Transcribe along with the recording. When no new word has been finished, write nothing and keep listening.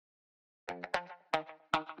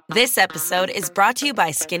This episode is brought to you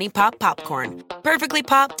by Skinny Pop Popcorn. Perfectly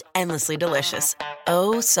popped, endlessly delicious.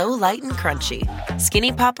 Oh, so light and crunchy.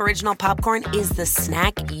 Skinny Pop Original Popcorn is the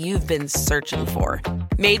snack you've been searching for.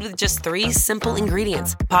 Made with just 3 simple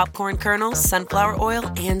ingredients: popcorn kernels, sunflower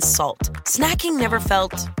oil, and salt. Snacking never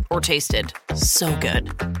felt or tasted so good.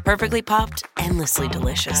 Perfectly popped, endlessly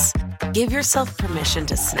delicious. Give yourself permission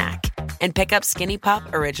to snack and pick up Skinny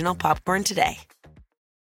Pop Original Popcorn today.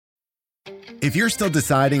 If you're still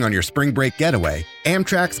deciding on your spring break getaway,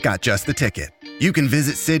 Amtrak's got just the ticket. You can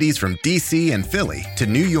visit cities from D.C. and Philly to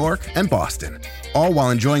New York and Boston, all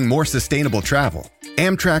while enjoying more sustainable travel.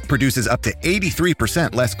 Amtrak produces up to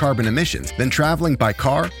 83% less carbon emissions than traveling by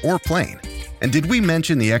car or plane. And did we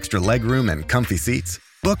mention the extra legroom and comfy seats?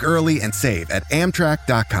 Book early and save at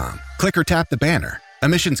Amtrak.com. Click or tap the banner.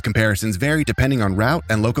 Emissions comparisons vary depending on route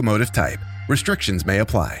and locomotive type. Restrictions may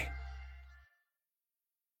apply.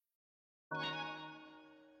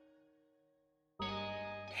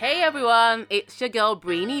 Hey everyone, it's your girl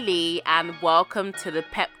Brainy Lee and welcome to the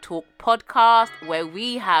Pep Talk podcast, where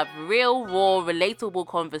we have real, raw, relatable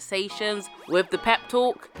conversations with the pep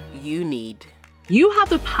talk you need. You have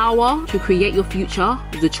the power to create your future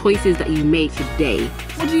with the choices that you make today.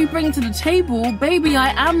 What do you bring to the table? Baby, I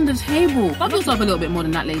am the table. Love yourself a little bit more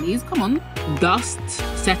than that, ladies. Come on. Dust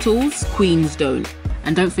settles, queens don't.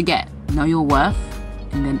 And don't forget, know your worth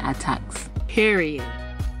and then add tax. Period.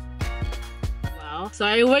 So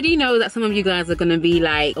I already know that some of you guys are going to be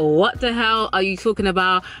like, what the hell are you talking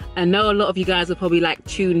about? I know a lot of you guys are probably like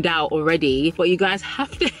tuned out already, but you guys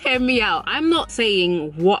have to hear me out. I'm not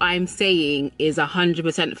saying what I'm saying is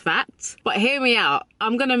 100% fact, but hear me out.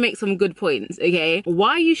 I'm going to make some good points, okay?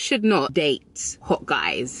 Why you should not date hot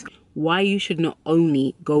guys. Why you should not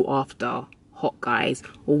only go after hot guys.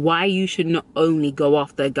 Or why you should not only go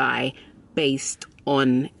after a guy based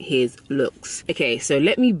on his looks. Okay, so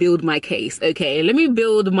let me build my case. Let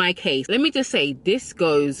me just say this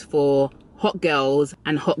goes for hot girls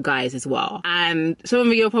and hot guys as well. And some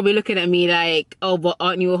of you are probably looking at me like, oh, but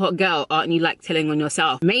aren't you a hot girl? Aren't you like telling on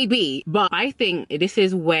yourself? Maybe, but I think this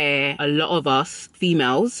is where a lot of us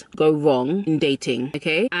females go wrong in dating,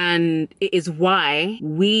 okay? And it is why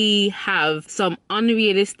we have some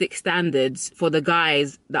unrealistic standards for the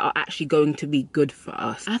guys that are actually going to be good for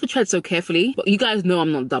us. I have to tread so carefully, but you guys know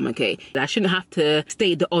I'm not dumb, okay? I shouldn't have to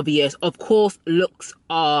state the obvious. Of course, looks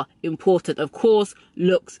are important. Of course,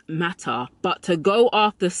 looks matter. But to go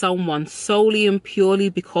after someone solely and purely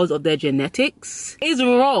because of their genetics is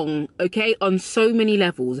wrong, okay, on so many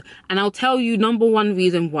levels. And I'll tell you number one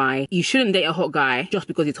reason why you shouldn't date a hot guy just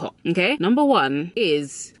because he's hot, okay? Number one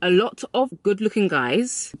is a lot of good-looking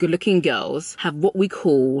guys, good-looking girls have what we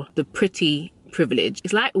call the pretty privilege.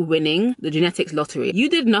 It's like winning the genetics lottery. You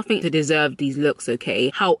did nothing to deserve these looks, okay?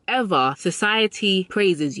 However, society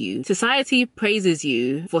praises you. Society praises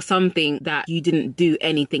you for something that you didn't do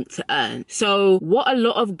anything to earn. So what a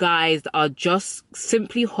lot of guys that are just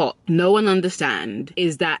simply hot, no one understand,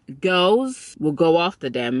 is that girls will go after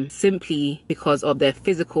them simply because of their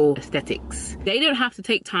physical aesthetics. They don't have to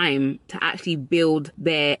take time to actually build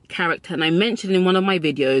their character. And I mentioned in one of my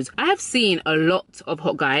videos, I have seen a lot of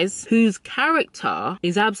hot guys whose character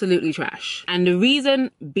is absolutely trash. And the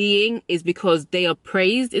reason being is because they are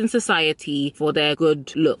praised in society for their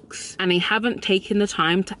good looks. And they haven't taken the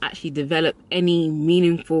time to actually develop any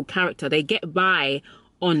meaningful character. They get by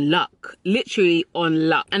on luck, literally on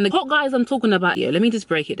luck. And the hot guys I'm talking about here, let me just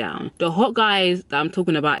break it down. The hot guys that I'm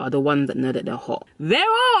talking about are the ones that know that they're hot. There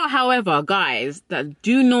are, however, guys that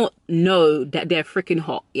do not know that they're freaking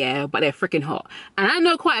hot, yeah, but they're freaking hot. And I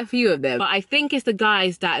know quite a few of them, but I think it's the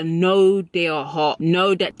guys that know they are hot,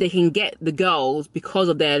 know that they can get the girls because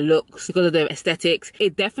of their looks, because of their aesthetics.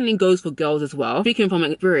 It definitely goes for girls as well. Speaking from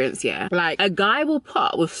experience, yeah. Like, a guy will put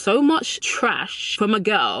up with so much trash from a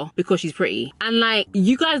girl because she's pretty. And like,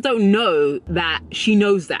 you guys don't know that she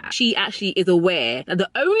knows that. She actually is aware that the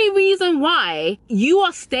only reason why you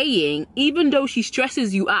are staying, even though she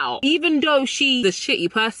stresses you out, even though she's a shitty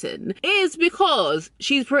person, is because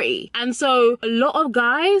she's pretty. And so a lot of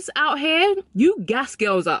guys out here, you gas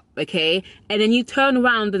girls up, okay? And then you turn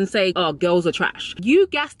around and say, oh, girls are trash. You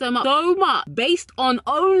gas them up so much based on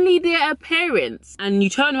only their appearance. And you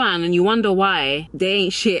turn around and you wonder why they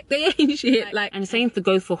ain't shit. They ain't shit. Like, and the same to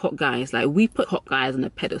go for hot guys. Like, we put hot guys on a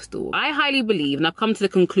pedestal. I highly believe, and I've come to the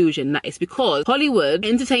conclusion, that it's because Hollywood,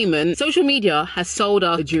 entertainment, social media has sold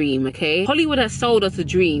us a dream, okay? Hollywood has sold us a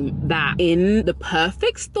dream that in the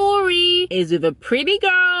perfect story is with a pretty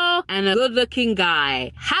girl girl and a good looking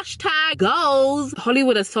guy. Hashtag goals.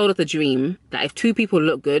 Hollywood has sold us a dream that if two people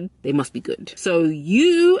look good, they must be good. So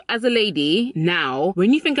you as a lady now,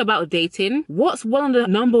 when you think about dating, what's one of the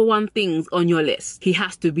number one things on your list? He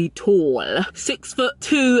has to be tall,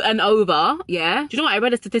 6'2" and over. Yeah. Do you know what? I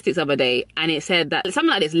read the statistics the other day and it said that something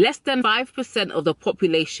like this, less than 5% of the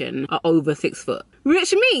population are over 6 foot.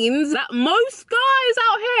 Which means that most guys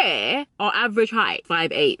out here are average height.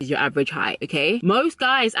 5'8" is your average height, okay? Most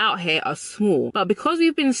guys out here are small. But because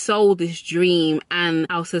we've been sold this dream and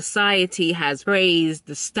our society has praised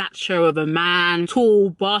the stature of a man,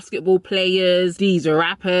 tall basketball players, these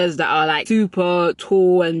rappers that are like super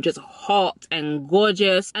tall and just hot and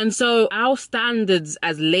gorgeous. And so our standards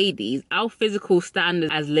as ladies, our physical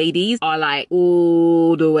standards as ladies are like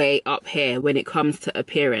all the way up here when it comes to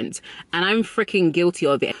appearance. And I'm freaking guilty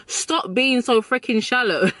of it. Stop being so freaking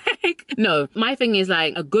shallow. No, my thing is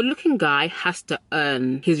like a good looking guy has to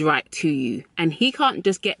earn his right to you. And he can't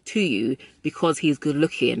just get to you because he's good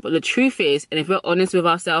looking. But the truth is, and if we're honest with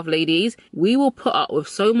ourselves, ladies, we will put up with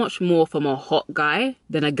so much more from a hot guy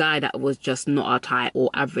than a guy that was just not our type or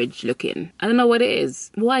average looking. I don't know what it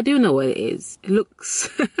is. Well, I do know what it is. Looks.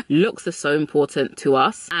 Looks are so important to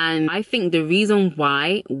us. And I think the reason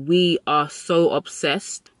why we are so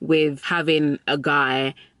obsessed with having a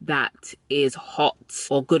guy that is hot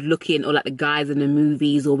or good looking, or like the guys in the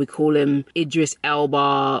movies, or we call him Idris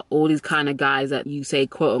Elba, all these kind of guys that you say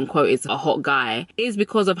quote unquote is a hot guy, is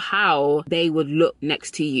because of how they would look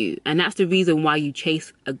next to you. And that's the reason why you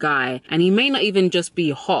chase a guy. And he may not even just be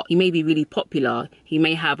hot, he may be really popular, he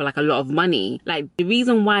may have like a lot of money. Like the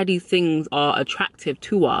reason why these things are attractive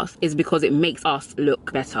to us is because it makes us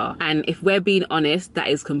look better. And if we're being honest, that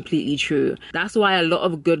is completely true. That's why a lot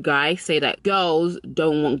of good guys say that girls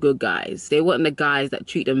don't want good guys. They want the guys that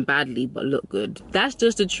treat them badly but look good. That's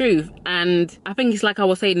just the truth. And I think it's like I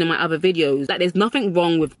was saying in my other videos, that there's nothing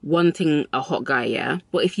wrong with wanting a hot guy, yeah?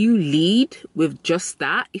 But if you lead with just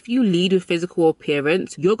that, if you lead with physical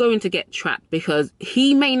appearance, you're going to get trapped because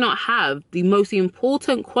he may not have the most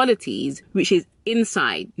important qualities, which is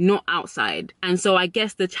inside, not outside. And so I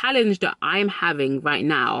guess the challenge that I'm having right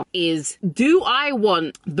now is, do I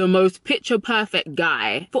want the most picture perfect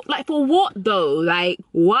guy? For what though? Like,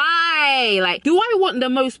 why? Like, do I want the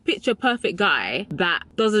most picture perfect guy that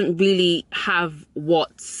doesn't really have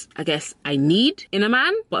what I guess I need in a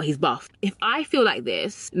man, but he's buff? If I feel like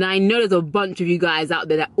this, then I know there's a bunch of you guys out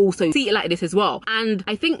there that also see it like this as well. And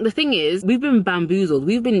I think the thing is, we've been bamboozled,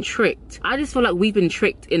 we've been tricked. I just feel like we've been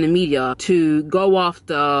tricked in the media to go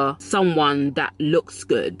after someone that looks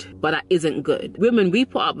good but that isn't good. Women, we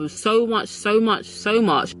put up with so much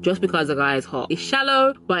just because a guy is hot. It's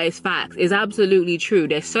shallow, but it's facts. It's absolutely true.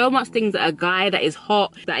 There's so much things that a guy that is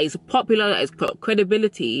hot, that is popular, that has got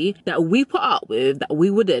credibility, that we put up with that we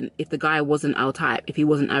wouldn't if the guy wasn't our type, if he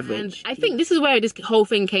wasn't average. And I think this is where this whole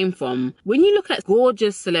thing came from. When you look at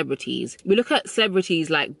gorgeous celebrities, we look at celebrities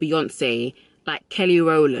like Beyonce, like Kelly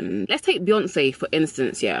Rowland. Let's take Beyonce for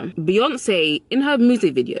instance, yeah. Beyonce, in her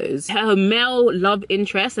music videos, her male love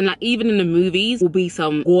interest, and like even in the movies, will be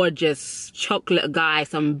some gorgeous chocolate guy,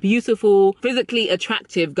 some beautiful, physically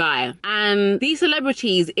attractive guy. And these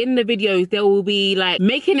celebrities in the videos, they will be like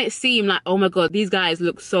making it seem like, oh my god, these guys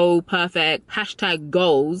look so perfect, hashtag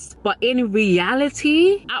goals. But in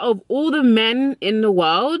reality, out of all the men in the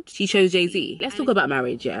world, she chose Jay-Z. Let's talk about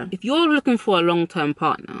marriage, yeah. If you're looking for a long-term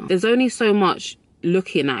partner, there's only so much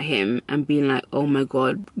looking at him and being like, oh my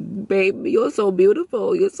god, babe, you're so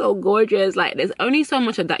beautiful, you're so gorgeous. Like, there's only so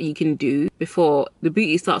much of that you can do before the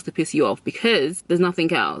beauty starts to piss you off, because there's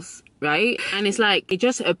nothing else, right? And it's like, it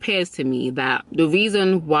just appears to me that the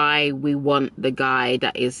reason why we want the guy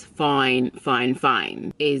that is fine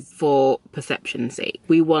is for perception's sake.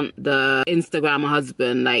 We want the Instagram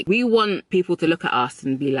husband. Like, we want people to look at us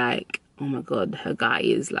and be like, oh my god, her guy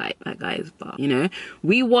is like, that guy is buff, you know?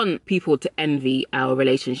 We want people to envy our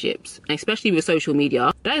relationships, especially with social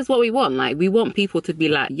media. That is what we want. Like, we want people to be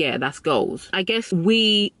like, yeah, that's goals. I guess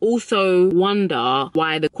we also wonder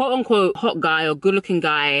why the quote-unquote hot guy or good-looking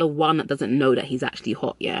guy, the one that doesn't know that he's actually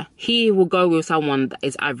hot, yeah, he will go with someone that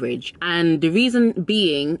is average. And the reason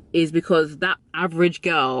being is because that average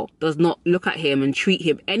girl does not look at him and treat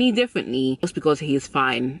him any differently just because he is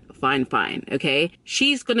fine, okay?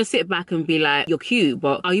 She's gonna sit back back and be like, you're cute,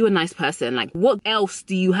 but are you a nice person? Like, what else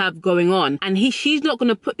do you have going on? And she's not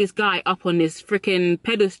gonna put this guy up on this freaking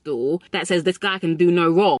pedestal that says this guy can do no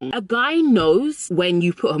wrong. A guy knows when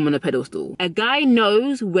you put him on a pedestal. A guy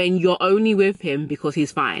knows when you're only with him because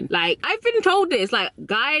he's fine. Like, I've been told this, like,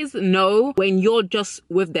 guys know when you're just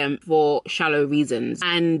with them for shallow reasons.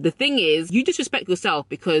 And the thing is, you disrespect yourself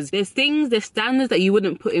because there's standards that you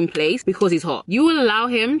wouldn't put in place because he's hot. You will allow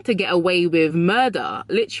him to get away with murder,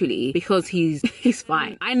 literally, because he's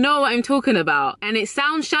fine. I know what I'm talking about. And it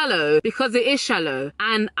sounds shallow because it is shallow.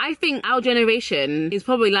 And I think our generation is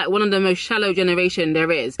probably like one of the most shallow generation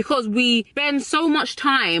there is, because we spend so much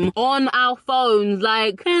time on our phones,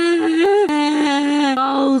 like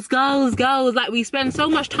goals. Like, we spend so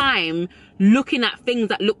much time looking at things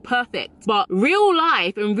that look perfect, but real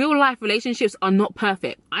life relationships are not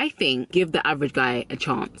perfect. I think give the average guy a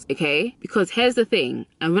chance, okay? Because here's the thing,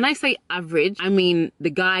 and when I say average, I mean the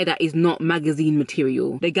guy that is not magazine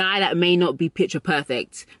material, the guy that may not be picture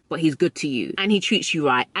perfect, but he's good to you and he treats you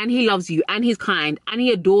right and he loves you and he's kind and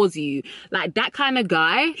he adores you. Like, that kind of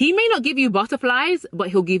guy, he may not give you butterflies, but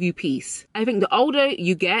he'll give you peace. I think the older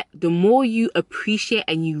you get, the more you appreciate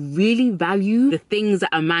and you really value the things that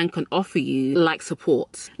a man can offer you, like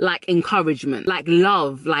support, like encouragement, like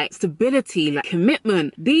love, like stability, like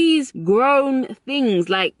commitment. These grown things,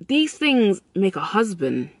 like, these things make a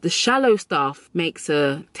husband. The shallow stuff makes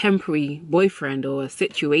a temporary boyfriend or a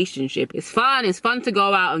situationship. It's fun to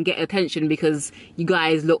go out and get attention because you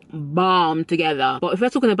guys look bomb together. But if we're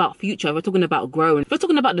talking about future, if we're talking about growing, if we're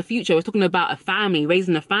talking about the future, we're talking about a family,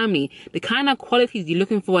 raising a family, the kind of qualities you're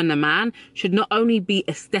looking for in a man should not only be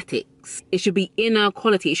aesthetic, it should be inner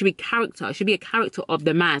quality, it should be character, it should be a character of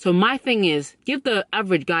the man. So my thing is, give the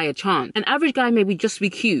average guy a chance. An average guy maybe just be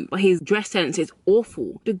cute, but his dress sense is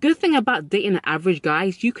awful. The good thing about dating an average guy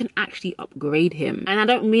is you can actually upgrade him. And I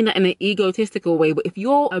don't mean that in an egotistical way, but if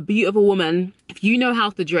you're a beautiful woman, if you know how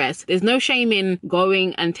to dress, there's no shame in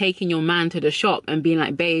going and taking your man to the shop and being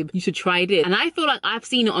like, babe, you should try this. And I feel like I've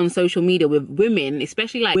seen it on social media with women,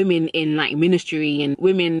 especially like women in like ministry and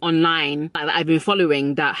women online like, that I've been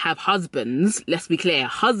following that have husbands, let's be clear,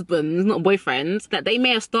 husbands, not boyfriends, that they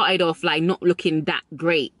may have started off like not looking that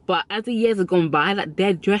great, but as the years have gone by, like,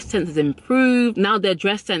 their dress sense has improved. Now their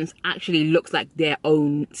dress sense actually looks like their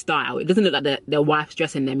own style. It doesn't look like their wife's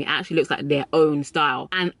dressing them. It actually looks like their own style.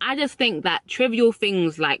 And I just think that trivial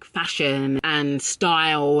things like fashion and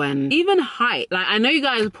style and even height, like, I know you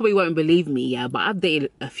guys probably won't believe me, yeah, but I've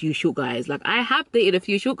dated a few short guys. Like, I have dated a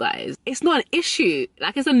few short guys. It's not an issue.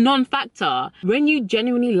 Like, it's a non-factor. When you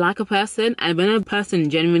genuinely like a person and when a person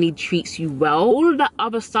genuinely treats you well, all of that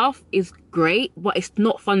other stuff is great, but it's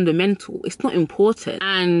not fundamental, it's not important.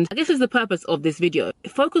 And I guess it's the purpose of this video.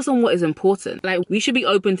 Focus on what is important. Like, we should be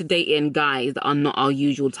open to dating guys that are not our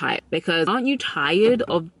usual type, because aren't you tired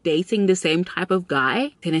of dating the same type of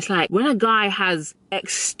guy? And it's like, when a guy has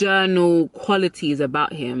external qualities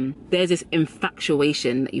about him, there's this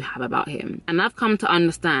infatuation that you have about him. And I've come to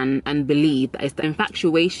understand and believe that the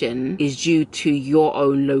infatuation is due to your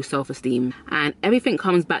own low self-esteem, and everything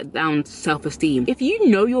comes back down to self-esteem. If you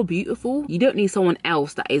know you're beautiful, you don't need someone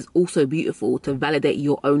else that is also beautiful to validate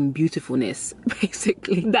your own beautifulness,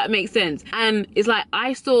 basically. That makes sense. And it's like,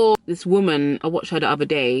 I saw this woman, I watched her the other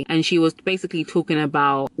day, and she was basically talking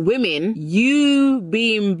about women, you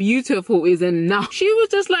being beautiful is enough. She was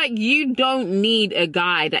just like, you don't need a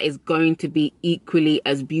guy that is going to be equally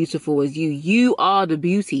as beautiful as you. You are the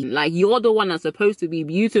beauty. Like, you're the one that's supposed to be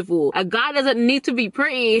beautiful. A guy doesn't need to be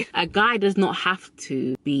pretty. A guy does not have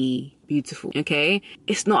to be beautiful, okay?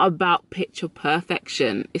 It's not about picture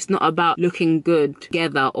perfection. It's not about looking good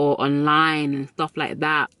together or online and stuff like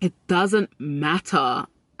that. It doesn't matter.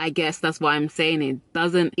 I guess that's why I'm saying it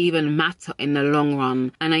doesn't even matter in the long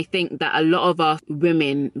run. And I think that a lot of us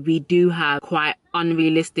women, we do have quite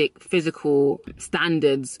unrealistic physical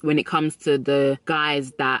standards when it comes to the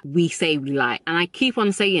guys that we say we like. And I keep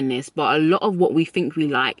on saying this, but a lot of what we think we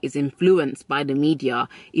like is influenced by the media.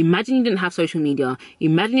 Imagine you didn't have social media.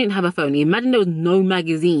 Imagine you didn't have a phone. Imagine there was no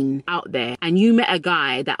magazine out there and you met a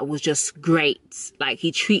guy that was just great. Like,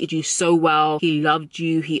 he treated you so well. He loved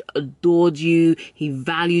you. He adored you. He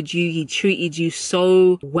valued you. He treated you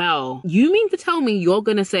so well. You mean to tell me you're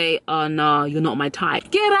gonna say, oh no, you're not my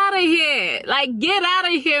type? Get out of here. Like, get out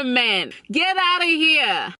of here, man. Get out of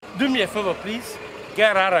here. Do me a favor, please.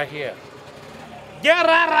 Get out of here. Get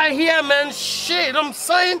out of here, man. Shit, I'm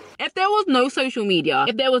saying. If there was no social media,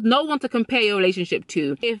 if there was no one to compare your relationship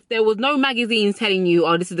to, if there was no magazines telling you,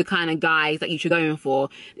 oh, this is the kind of guys that you should go in for,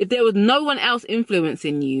 if there was no one else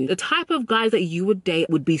influencing you, the type of guys that you would date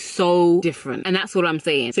would be so different. And that's what I'm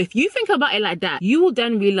saying. So if you think about it like that, you will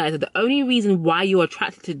then realize that the only reason why you're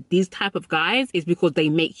attracted to these type of guys is because they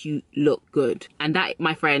make you look good. And that,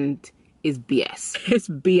 my friend, is BS. It's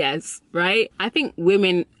BS, right? I think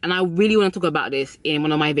women, and I really want to talk about this in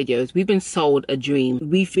one of my videos, we've been sold a dream.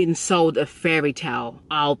 We've been sold a fairy tale.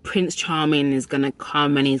 Our Prince Charming is gonna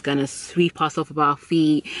come and he's gonna sweep us off of our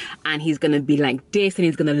feet and he's gonna be like this and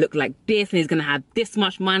he's gonna look like this and he's gonna have this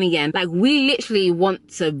much money. And like, we literally want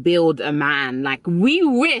to build a man. Like, we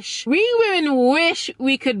women wish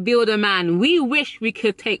we could build a man. We wish we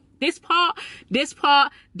could take this part,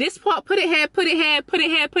 put it here, put it here, put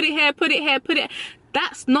it here, put it here, put it here, put it.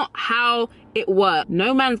 That's not how it works.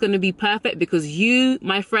 No man's gonna be perfect because you,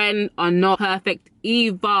 my friend, are not perfect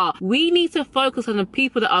either. We need to focus on the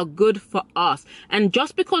people that are good for us. And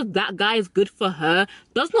just because that guy is good for her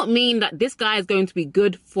does not mean that this guy is going to be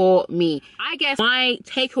good for me. I guess my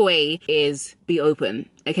takeaway is be open,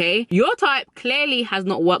 okay? Your type clearly has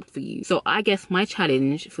not worked for you. So I guess my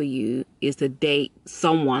challenge for you is to date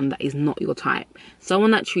someone that is not your type.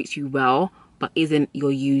 Someone that treats you well, but isn't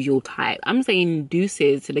your usual type. I'm saying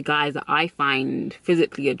deuces to the guys that I find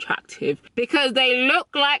physically attractive because they look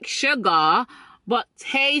like sugar, but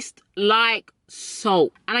taste like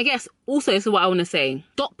salt. And I guess also, this is what I want to say.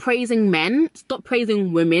 Stop praising men, stop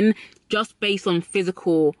praising women just based on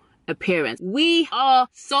physical appearance. We are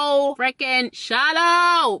so freaking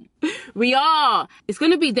shallow. We are. It's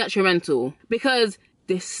going to be detrimental because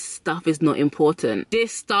this stuff is not important.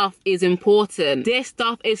 This stuff is important. This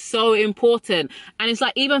stuff is so important. And it's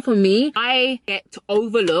like, even for me, I get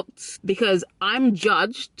overlooked because I'm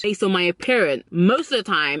judged based on my appearance most of the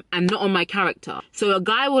time and not on my character. So a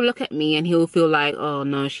guy will look at me and he'll feel like, oh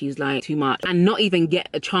no, she's like too much, and not even get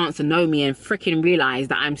a chance to know me and freaking realize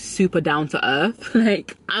that I'm super down to earth.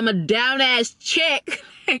 Like, I'm a down ass chick.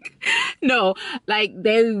 Like, no, like,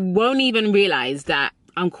 they won't even realize that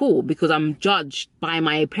I'm cool because I'm judged by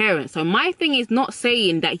my appearance. So my thing is not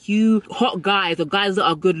saying that you hot guys or guys that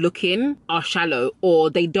are good looking are shallow or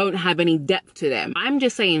they don't have any depth to them. I'm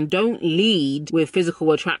just saying don't lead with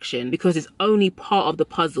physical attraction because it's only part of the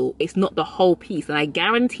puzzle. It's not the whole piece. And I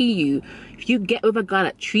guarantee you, if you get with a guy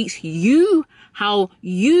that treats you how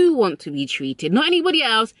you want to be treated, not anybody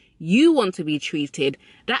else, you want to be treated,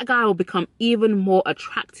 that guy will become even more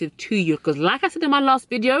attractive to you. Because like I said in my last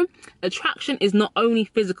video, attraction is not only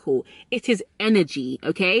physical, it is energy,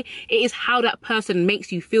 okay? It is how that person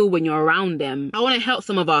makes you feel when you're around them. I want to help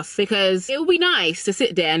some of us because it would be nice to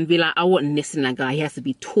sit there and be like, I want this in that guy. He has to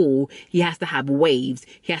be tall, he has to have waves,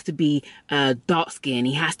 he has to be dark skin,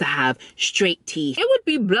 he has to have straight teeth. It would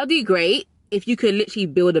be bloody great if you could literally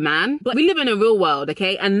build a man. But we live in a real world,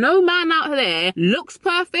 okay? And no man out there looks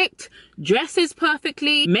perfect, dresses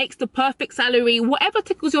perfectly, makes the perfect salary, whatever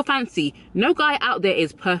tickles your fancy. No guy out there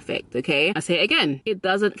is perfect, okay? I say it again, it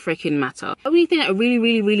doesn't freaking matter. The only thing that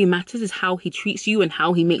really matters is how he treats you and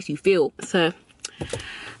how he makes you feel. So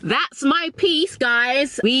that's my piece,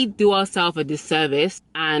 guys. We do ourselves a disservice,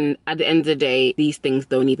 and at the end of the day, these things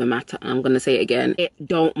don't even matter. And I'm gonna say it again, it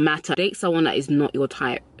don't matter. Date someone that is not your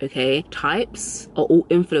type, okay? Types are all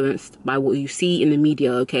influenced by what you see in the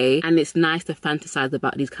media, okay? And it's nice to fantasize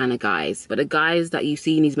about these kind of guys, but the guys that you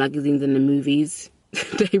see in these magazines and the movies,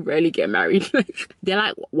 they rarely get married. They're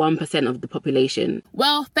like 1% of the population.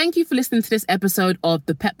 Well, thank you for listening to this episode of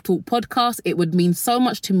the Pep Talk podcast. It would mean so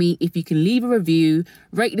much to me if you can leave a review,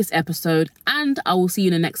 rate this episode, and I will see you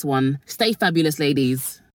in the next one. Stay fabulous,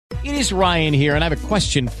 ladies. It is Ryan here, and I have a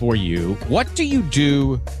question for you. What do you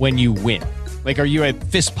do when you win? Like, are you a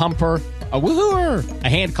fist pumper, a woohooer, a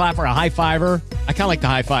hand clapper, a high fiver? I kind of like the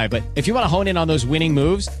high five, but if you want to hone in on those winning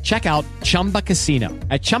moves, check out Chumba Casino.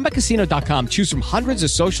 At ChumbaCasino.com, choose from hundreds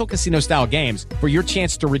of social casino style games for your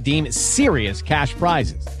chance to redeem serious cash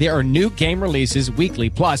prizes. There are new game releases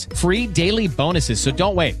weekly, plus free daily bonuses. So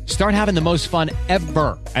don't wait. Start having the most fun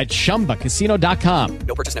ever at ChumbaCasino.com.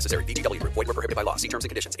 No purchase necessary. VGW Group. Void where prohibited by law. See terms and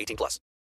conditions. 18+.